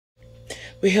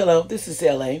Well, hello, this is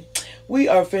LA. We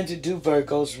are going to do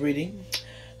Virgo's reading.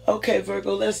 Okay,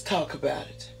 Virgo, let's talk about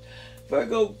it.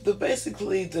 Virgo,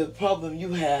 basically the problem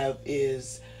you have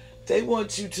is they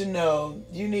want you to know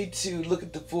you need to look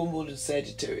at the full moon in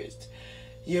Sagittarius.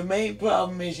 Your main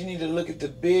problem is you need to look at the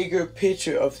bigger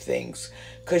picture of things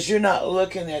because you're not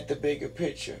looking at the bigger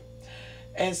picture.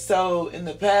 And so in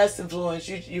the past influence,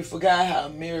 you forgot how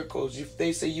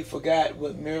they say you forgot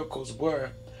what miracles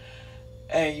were.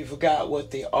 And you forgot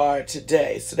what they are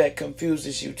today. So that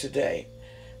confuses you today,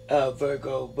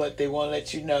 Virgo. But they want to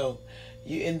let you know,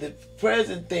 in the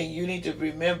present thing, you need to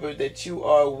remember that you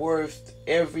are worth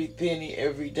every penny,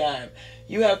 every dime.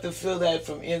 You have to feel that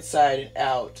from inside and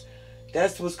out.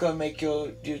 That's what's going to make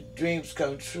your dreams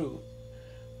come true.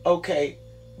 Okay,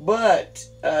 but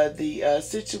the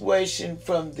situation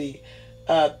from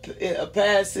a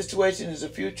past situation is a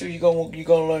future. You're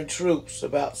gonna learn truths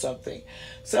about something.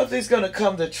 Something's gonna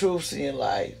come to truths in your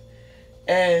life,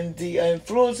 and the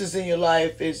influences in your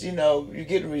life is you're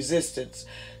getting resistance.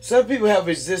 Some people have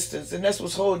resistance, and that's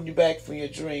what's holding you back from your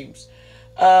dreams.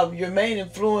 Your main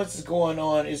influence is going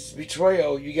on is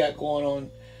betrayal. You got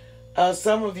going on.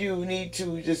 Some of you need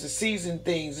to just season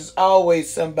things. There's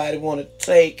always somebody want to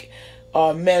take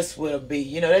or mess with a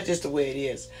bee. That's just the way it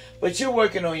is. But you're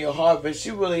working on your harvest.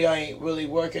 You really ain't really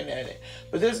working at it.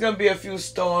 But there's going to be a few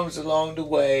storms along the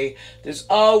way. There's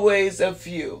always a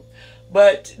few.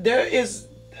 But there is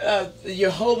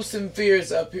your hopes and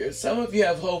fears up here. Some of you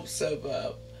have hopes of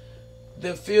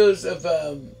the fears of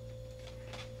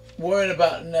worrying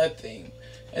about nothing.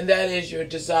 And that is your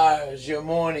desires, your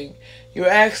mourning. You're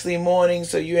actually mourning,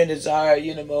 so you're in desire,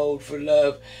 you're in the mode for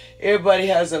love. Everybody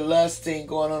has a lust thing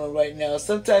going on right now.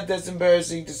 Sometimes that's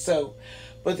embarrassing to sow.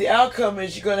 But the outcome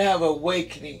is you're going to have an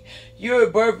awakening.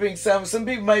 You're birthing something. Some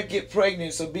people might get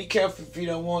pregnant, so be careful if you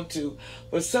don't want to.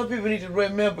 But some people need to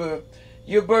remember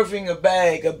you're birthing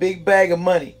a big bag of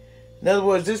money. In other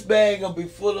words, this bag going to be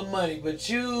full of money. But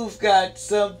you've got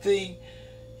something,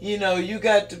 you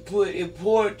got to put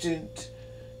important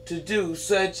to do,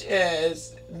 such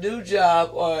as new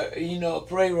job or a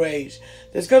pay raise.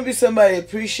 There's gonna be somebody that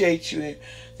appreciates you, and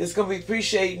there's gonna be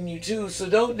appreciating you too. So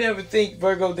don't never think,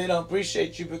 Virgo, they don't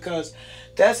appreciate you, because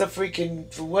that's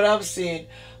from what I'm seeing,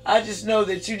 I just know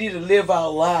that you need to live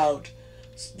out loud.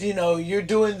 You're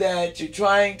doing that, you're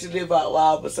trying to live out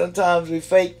loud, but sometimes we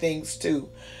fake things too.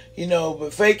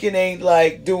 But faking ain't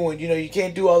like doing. You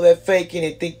can't do all that faking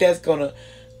and think that's gonna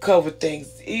cover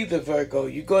things either, Virgo.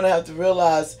 You're gonna have to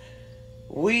realize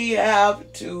we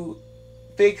have to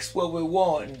fix what we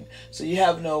want. So you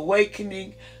have an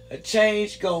awakening, a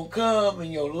change gonna come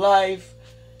in your life.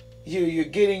 You're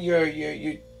getting your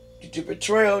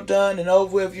betrayal done and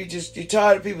over with. You're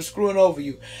tired of people screwing over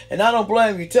you, and I don't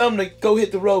blame you. Tell them to go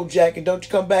hit the road, Jack, and don't you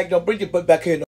come back. Don't bring your butt back here.